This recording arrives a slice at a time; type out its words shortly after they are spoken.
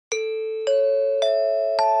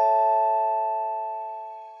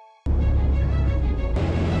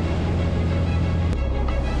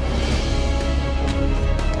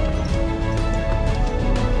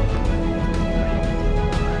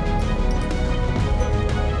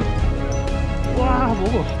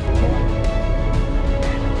뭐고.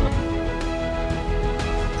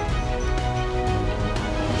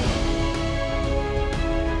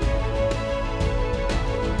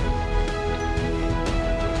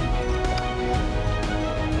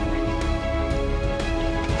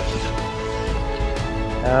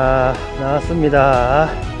 자, 나왔습니다.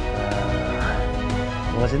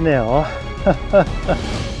 멋있네요.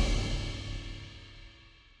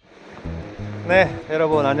 네,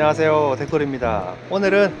 여러분 안녕하세요. 택돌입니다.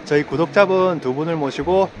 오늘은 저희 구독자분 두 분을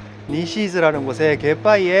모시고 니시즈라는 곳에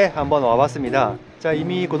갯바위에 한번 와봤습니다. 자,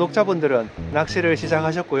 이미 구독자분들은 낚시를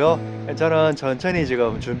시작하셨고요. 저는 천천히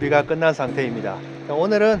지금 준비가 끝난 상태입니다.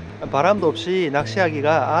 오늘은 바람도 없이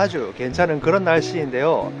낚시하기가 아주 괜찮은 그런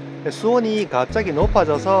날씨인데요. 수온이 갑자기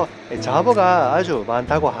높아져서 잡어가 아주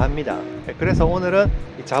많다고 합니다. 그래서 오늘은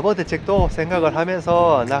잡어 대책도 생각을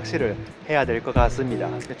하면서 낚시를 해야 될 것 같습니다.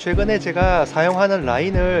 최근에 제가 사용하는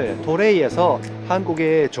라인을 도레이에서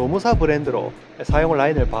한국의 조무사 브랜드로 사용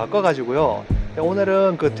라인을 바꿔 가지고요,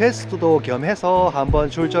 오늘은 그 테스트도 겸해서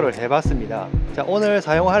한번 출조를 해봤습니다. 자, 오늘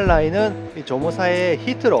사용할 라인은 이 조무사의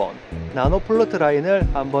히트론 나노플루트 라인을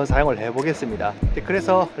한번 사용을 해 보겠습니다.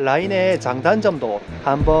 그래서 라인의 장단점도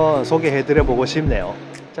한번 소개해 드려 보고 싶네요.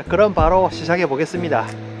 자, 그럼 바로 시작해 보겠습니다.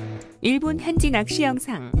 일본 현지 낚시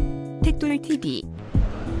영상 택돌TV.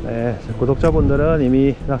 네, 구독자분들은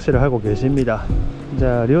이미 낚시를 하고 계십니다.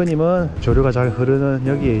 자, 리오님은 조류가 잘 흐르는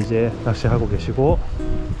여기에 이제 낚시하고 계시고,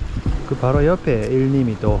 그 바로 옆에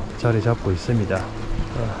일님이 또 자리 잡고 있습니다.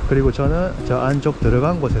 그리고 저는 저 안쪽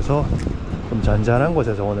들어간 곳에서 좀 잔잔한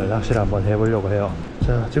곳에서 오늘 낚시를 한번 해보려고 해요.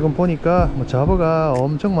 자, 지금 보니까 잡어가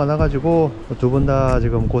엄청 많아 가지고 두 분 다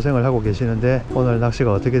지금 고생을 하고 계시는데 오늘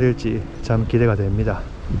낚시가 어떻게 될지 참 기대가 됩니다.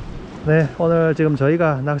 네, 오늘 지금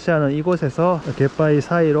저희가 낚시하는 이곳에서 갯바위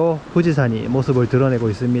사이로富士山이 모습을 드러내고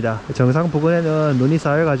있습니다. 정상 부근에는 눈이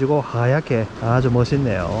쌓여 가지고 하얗게 아주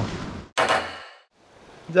멋있네요.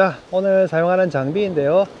 자, 오늘 사용하는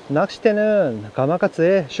장비인데요, 낚싯대는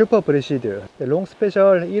가마카츠의 슈퍼 브리시드 롱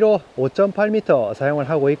스페셜 1호 5.8m 사용을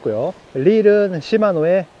하고 있고요, 릴은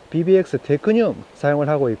시마노의 BBX 테크늄 사용을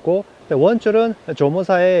하고 있고, 원줄은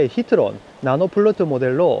조무사의 히트론 나노플루트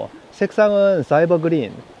모델로 색상은 사이버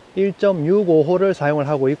그린 1.65호를 사용을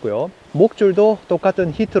하고 있고요, 목줄도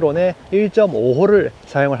똑같은 히트론의 1.5호를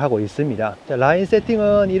사용을 하고 있습니다. 자, 라인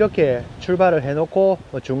세팅은 이렇게 출발을 해 놓고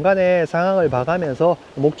중간에 상황을 봐가면서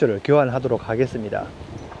목줄을 교환하도록 하겠습니다.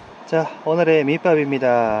 자, 오늘의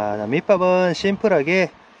밑밥입니다. 밑밥은 심플하게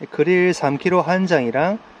그릴 3kg 한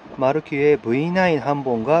장이랑 마루키의 V9 한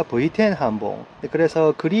봉과 V10 한 봉,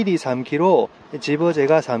 그래서 그릴이 3kg,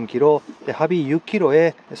 집어제가 3kg, 합이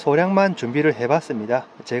 6kg의 소량만 준비를 해봤습니다.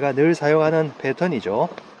 제가 늘 사용하는 패턴이죠.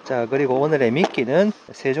 자, 그리고 오늘의 미끼는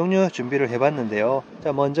세 종류 준비를 해봤는데요.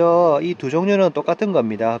 자, 먼저 이 두 종류는 똑같은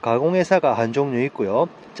겁니다. 가공회사가 한 종류 있고요.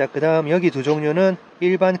 자, 그 다음 여기 두 종류는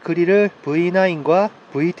일반 그릴을 V9과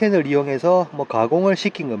V10을 이용해서 가공을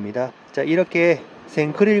시킨 겁니다. 자, 이렇게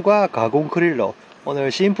생크릴과 가공 크릴로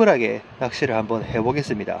오늘 심플하게 낚시를 한번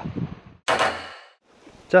해보겠습니다.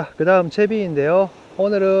 자, 그 다음 채비인데요,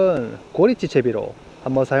 오늘은 고리치 채비로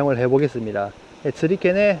한번 사용을 해보겠습니다.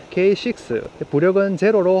 트리켄의 K6 부력은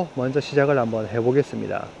제로로 먼저 시작을 한번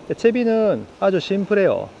해보겠습니다. 채비는 아주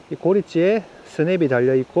심플해요. 이 고리치에 스냅이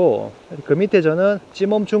달려 있고, 그 밑에 저는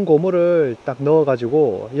찌멈춘 고무를 딱 넣어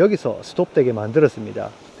가지고 여기서 스톱되게 만들었습니다.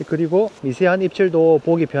 그리고 미세한 입질도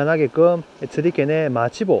보기 편하게끔 트리켄의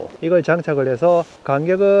마치보 이걸 장착을 해서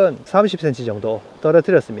간격은 30cm 정도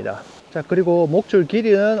떨어뜨렸습니다. 자, 그리고 목줄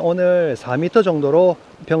길이는 오늘 4m 정도로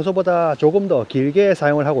평소보다 조금 더 길게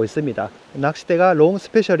사용을 하고 있습니다. 낚싯대가 롱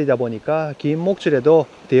스페셜이다 보니까 긴 목줄에도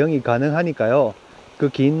대응이 가능하니까요, 그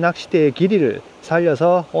긴 낚싯대의 길이를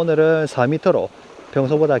살려서 오늘은 4m로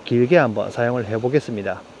평소보다 길게 한번 사용을 해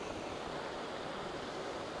보겠습니다.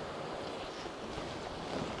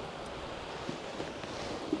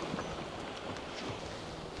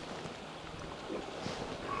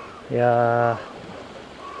 이야,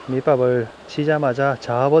 밑밥을 치자마자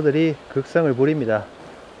잡어들이 극성을 부립니다.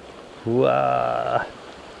 우와,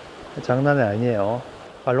 장난이 아니에요.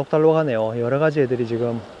 알록달록하네요. 여러가지 애들이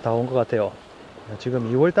지금 다 온 것 같아요.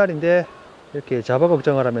 지금 2월달인데 이렇게 잡어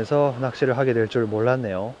걱정을 하면서 낚시를 하게 될 줄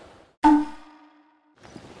몰랐네요.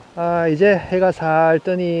 아, 이제 해가 살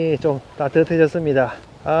뜨니 좀 따뜻해졌습니다.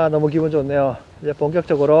 아, 너무 기분 좋네요. 이제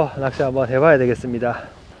본격적으로 낚시 한번 해봐야 되겠습니다.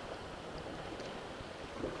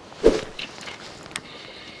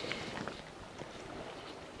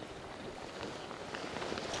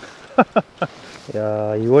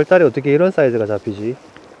 야, 2월달에 어떻게 이런 사이즈가 잡히지?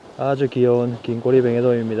 아주 귀여운 긴꼬리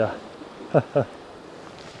뱅에돔입니다.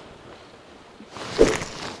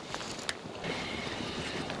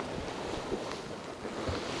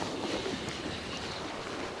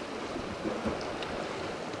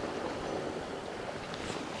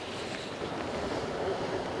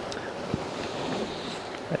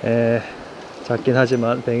 작긴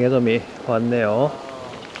하지만 뱅에돔이 왔네요.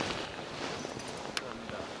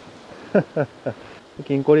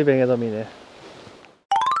 긴 꼬리 뱅에돔이네.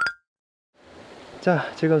 자,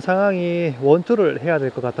 지금 상황이 원투를 해야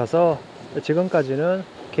될 것 같아서 지금까지는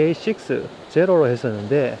K6 제로로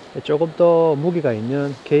했었는데 조금 더 무게가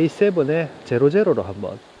있는 K7의 00로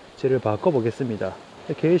한번 질을 바꿔 보겠습니다.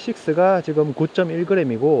 K6가 지금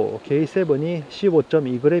 9.1g이고 K7이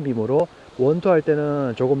 15.2g이므로 원투 할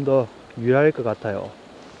때는 조금 더 유리할 것 같아요.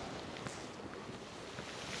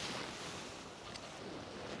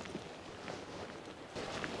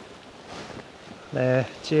 네,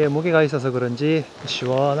 찌에 무게가 있어서 그런지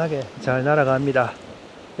시원하게 잘 날아갑니다.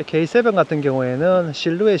 K7 같은 경우에는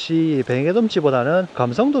실루엣이 뱅에돔찌보다는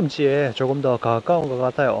감성돔찌에 조금 더 가까운 것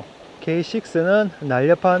같아요. K6는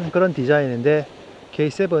날렵한 그런 디자인인데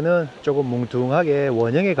K7은 조금 뭉퉁하게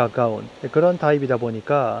원형에 가까운 그런 타입이다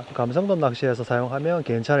보니까 감성돔 낚시에서 사용하면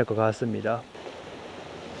괜찮을 것 같습니다.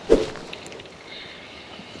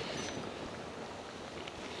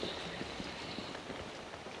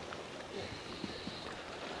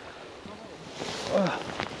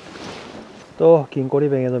 또 긴꼬리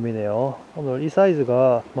뱅에돔이네요. 오늘 이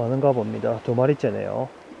사이즈가 많은가 봅니다. 2마리째네요.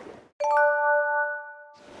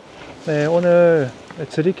 네, 오늘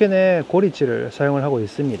드리켄의 고리찌를 사용을 하고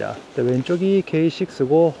있습니다. 왼쪽이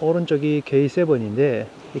K6고 오른쪽이 K7인데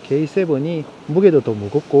K7이 무게도 더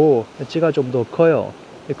무겁고 찌가 좀 더 커요.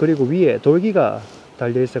 그리고 위에 돌기가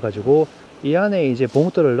달려 있어 가지고 이 안에 이제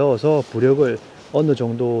봉돌을 넣어서 부력을 어느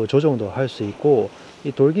정도 조정도 할 수 있고,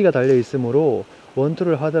 이 돌기가 달려 있으므로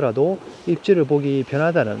원투를 하더라도 입질을 보기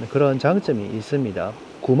편하다는 그런 장점이 있습니다.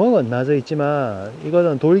 구멍은 나져 있지만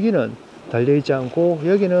이거는 돌기는 달려 있지 않고,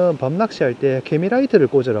 여기는 밤낚시 할 때 케미라이트를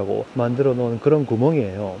꽂으라고 만들어 놓은 그런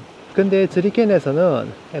구멍이에요. 근데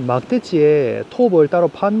드리켄에서는 막대치에 톱을 따로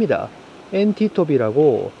팝니다.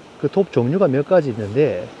 NT톱이라고 그 톱 종류가 몇 가지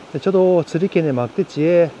있는데, 저도 드리켄의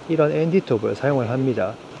막대치에 이런 NT톱을 사용을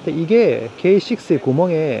합니다. 근데 이게 K6의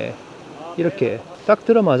구멍에 이렇게 딱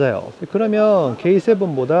들어맞아요. 그러면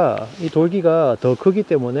K7보다 이 돌기가 더 크기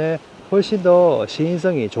때문에 훨씬 더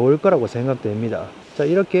시인성이 좋을 거라고 생각됩니다. 자,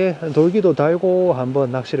 이렇게 돌기도 달고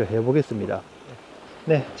한번 낚시를 해 보겠습니다.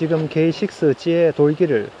 네, 지금 K6 찌의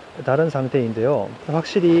돌기를 다른 상태인데요,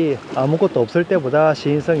 확실히 아무것도 없을 때보다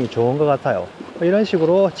시인성이 좋은 것 같아요. 이런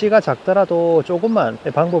식으로 찌가 작더라도 조금만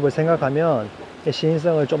방법을 생각하면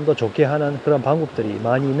시인성을 좀 더 좋게 하는 그런 방법들이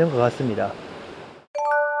많이 있는 것 같습니다.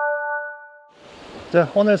 자,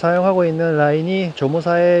 오늘 사용하고 있는 라인이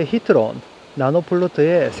조무사의 히트론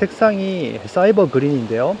나노플루트의 색상이 사이버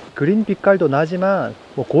그린인데요, 그린 빛깔도 나지만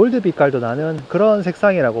골드 빛깔도 나는 그런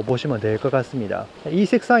색상이라고 보시면 될 것 같습니다. 이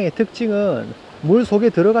색상의 특징은 물 속에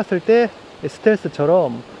들어갔을 때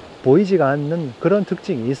스텔스처럼 보이지가 않는 그런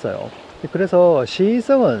특징이 있어요. 그래서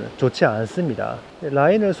시인성은 좋지 않습니다.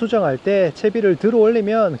 라인을 수정할 때 채비를 들어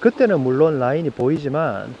올리면 그때는 물론 라인이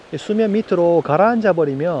보이지만 수면 밑으로 가라앉아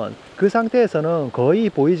버리면 그 상태에서는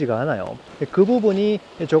거의 보이지가 않아요. 그 부분이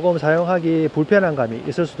조금 사용하기 불편한 감이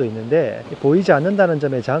있을 수도 있는데, 보이지 않는다는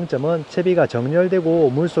점의 장점은 채비가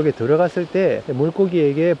정렬되고 물속에 들어갔을 때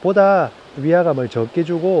물고기에게 보다 위화감을 적게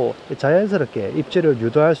주고 자연스럽게 입질을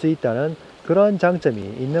유도할 수 있다는 그런 장점이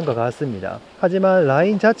있는 것 같습니다. 하지만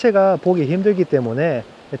라인 자체가 보기 힘들기 때문에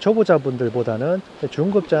초보자분들보다는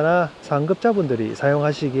중급자나 상급자분들이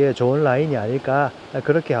사용하시기에 좋은 라인이 아닐까,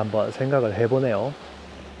 그렇게 한번 생각을 해보네요.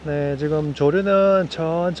 네, 지금 조류는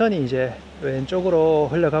천천히 이제 왼쪽으로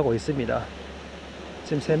흘러가고 있습니다.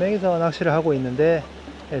 지금 3명이서 낚시를 하고 있는데,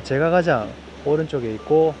 제가 가장 오른쪽에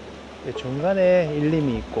있고 중간에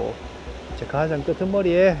일님이 있고 가장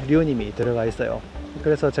끄트머리에 류님이 들어가 있어요.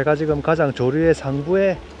 그래서 제가 지금 가장 조류의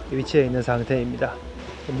상부에 위치해 있는 상태입니다.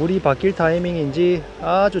 물이 바뀔 타이밍인지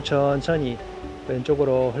아주 천천히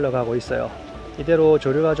왼쪽으로 흘러가고 있어요. 이대로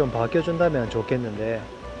조류가 좀 바뀌어준다면 좋겠는데,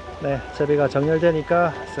 네, 채비가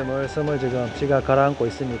정렬되니까 스물스물 지금 찌가 가라앉고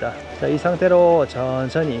있습니다. 자, 이 상태로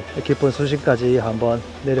천천히 깊은 수심까지 한번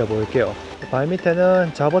내려 볼게요.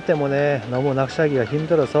 발밑에는 잡어 때문에 너무 낚시하기가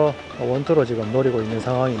힘들어서 원투로 지금 노리고 있는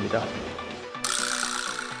상황입니다.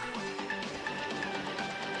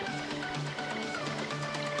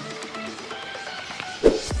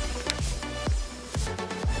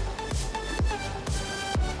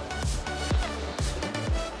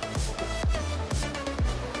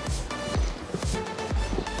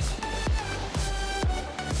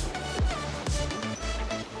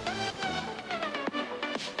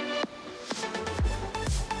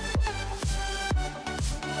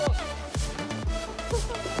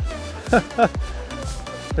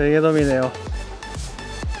 뱅에돔이네요.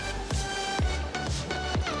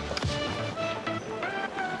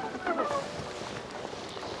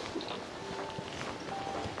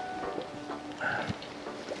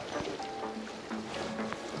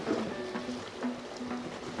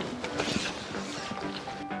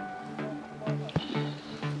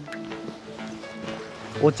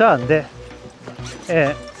 오차 안돼.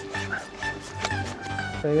 예.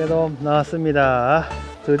 뱅에돔 나왔습니다.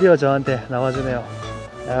 드디어 저한테 나와주네요.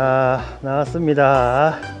 야,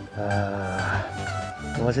 나왔습니다. 아,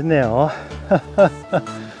 멋있네요.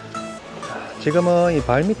 지금은 이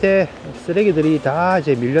발 밑에 쓰레기들이 다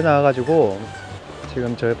이제 밀려 나와 가지고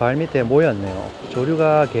지금 저희 발 밑에 모였네요.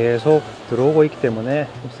 조류가 계속 들어오고 있기 때문에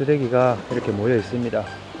쓰레기가 이렇게 모여 있습니다.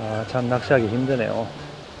 아, 참 낚시하기 힘드네요.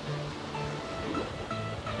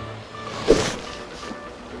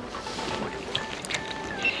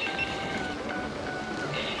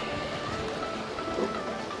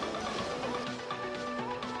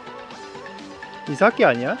 이삭기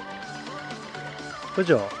아니야?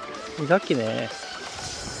 그죠? 이삭기네.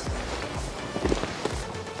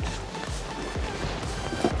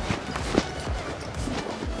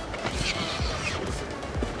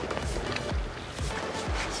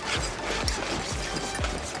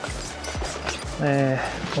 네,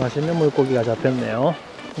 맛있는 물고기가 잡혔네요.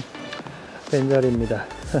 벤절입니다.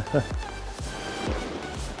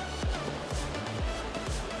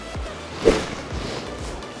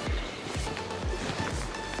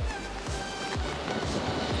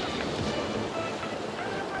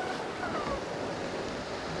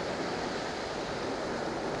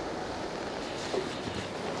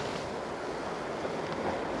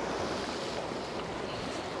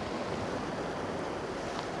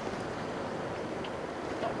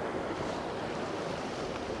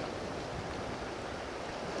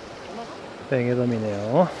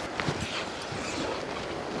 뱅에돔이네요.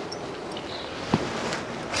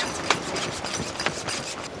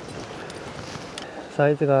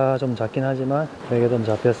 사이즈가 좀 작긴 하지만 뱅에돔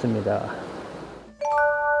잡혔습니다.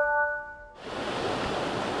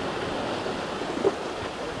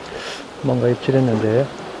 뭔가 입질했는데.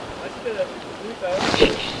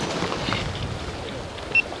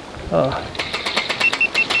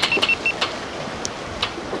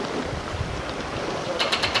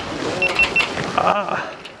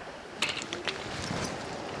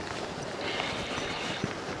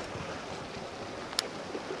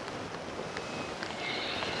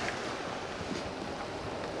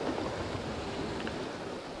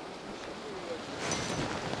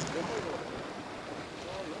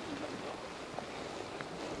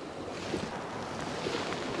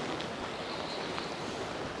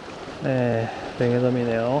 네,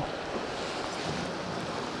 뱅에돔이네요.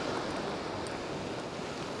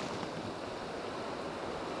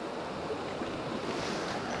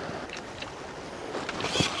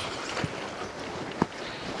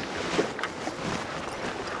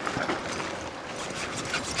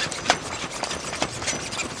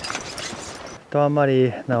 또 한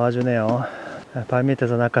마리 나와주네요. 발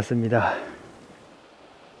밑에서 낚았습니다.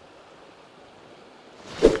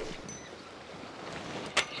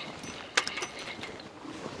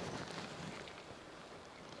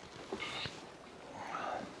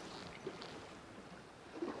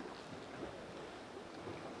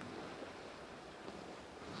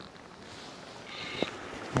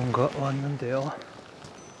 뭔가 왔는데요.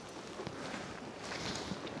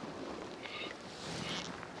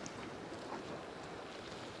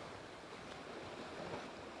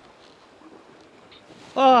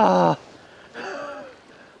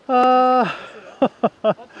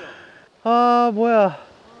 뭐야.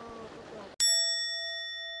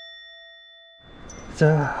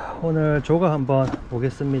 자, 오늘 조각 한번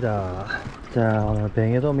보겠습니다. 자, 오늘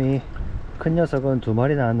뱅에돔이 큰 녀석은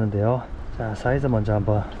 2마리 나왔는데요. 자, 사이즈 먼저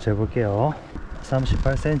한번 재볼게요.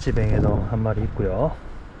 38cm 뱅에돔 한 마리 있고요.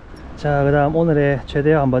 자, 그 다음 오늘의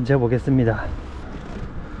최대어 한번 재보겠습니다.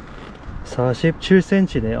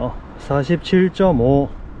 47cm네요 47.5.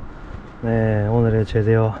 네, 오늘의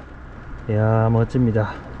최대어. 이야,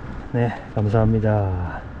 멋집니다. 네,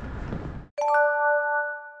 감사합니다.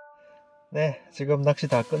 네, 지금 낚시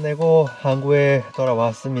다 끝내고 항구에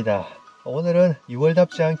돌아왔습니다. 오늘은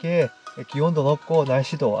 2월답지 않게 기온도 높고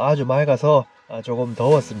날씨도 아주 맑아서 조금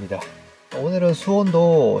더웠습니다. 오늘은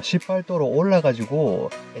수온도 18도로 올라가지고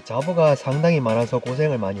잡어가 상당히 많아서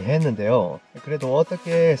고생을 많이 했는데요. 그래도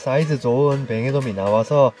어떻게 사이즈 좋은 뱅에돔이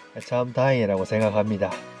나와서 참 다행이라고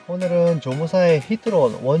생각합니다. 오늘은 조무사의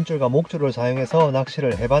히트론 원줄과 목줄을 사용해서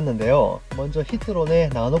낚시를 해봤는데요. 먼저 히트론의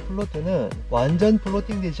나노 플로트는 완전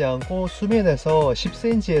플로팅 되지 않고 수면에서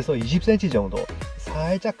 10cm에서 20cm 정도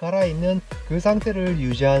살짝 갈아있는 그 상태를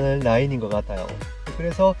유지하는 라인인 것 같아요.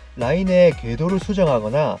 그래서 라인의 궤도를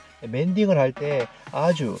수정하거나 멘딩을 할 때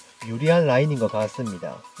아주 유리한 라인인 것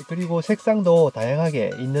같습니다. 그리고 색상도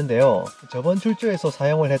다양하게 있는데요. 저번 출조에서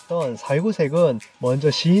사용을 했던 살구색은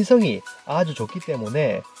먼저 시인성이 아주 좋기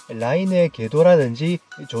때문에 라인의 궤도라든지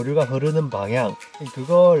조류가 흐르는 방향,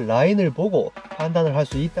 그걸 라인을 보고 판단을 할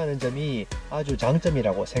수 있다는 점이 아주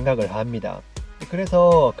장점이라고 생각을 합니다.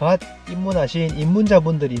 그래서 갓 입문하신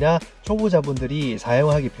입문자분들이나 초보자분들이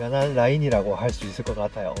사용하기 편한 라인이라고 할 수 있을 것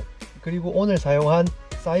같아요. 그리고 오늘 사용한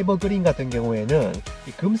사이버 그린 같은 경우에는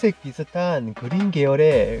금색 비슷한 그린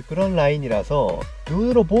계열의 그런 라인이라서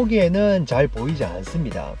눈으로 보기에는 잘 보이지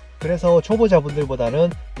않습니다. 그래서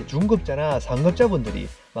초보자분들보다는 중급자나 상급자분들이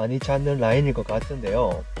많이 찾는 라인일 것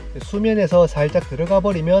같은데요. 수면에서 살짝 들어가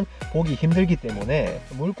버리면 보기 힘들기 때문에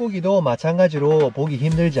물고기도 마찬가지로 보기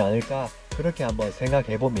힘들지 않을까, 그렇게 한번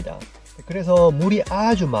생각해 봅니다. 그래서 물이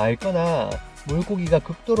아주 맑거나 물고기가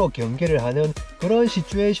극도로 경계를 하는 그런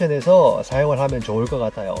시츄에이션에서 사용을 하면 좋을 것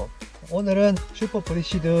같아요. 오늘은 슈퍼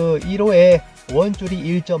프리시드 1호에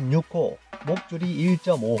원줄이 1.6호, 목줄이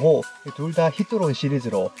 1.5호 둘 다 히트론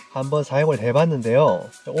시리즈로 한번 사용을 해봤는데요.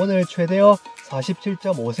 오늘 최대어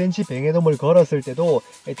 47.5cm 뱅에돔을 걸었을 때도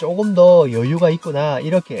조금 더 여유가 있구나,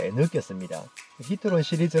 이렇게 느꼈습니다. 히트론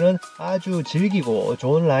시리즈는 아주 질기고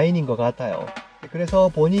좋은 라인인 것 같아요. 그래서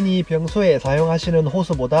본인이 평소에 사용하시는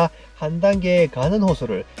호수보다 한 단계 가는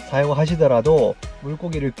호수를 사용하시더라도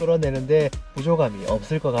물고기를 끌어내는데 부족함이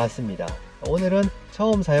없을 것 같습니다. 오늘은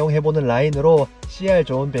처음 사용해보는 라인으로 CR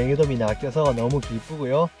좋은 뱅에돔이 낚여서 너무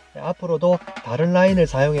기쁘고요. 앞으로도 다른 라인을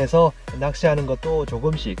사용해서 낚시하는 것도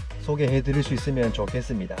조금씩 소개해 드릴 수 있으면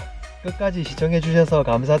좋겠습니다. 끝까지 시청해 주셔서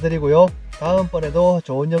감사드리고요. 다음번에도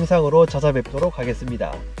좋은 영상으로 찾아뵙도록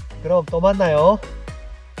하겠습니다. 그럼 또 만나요.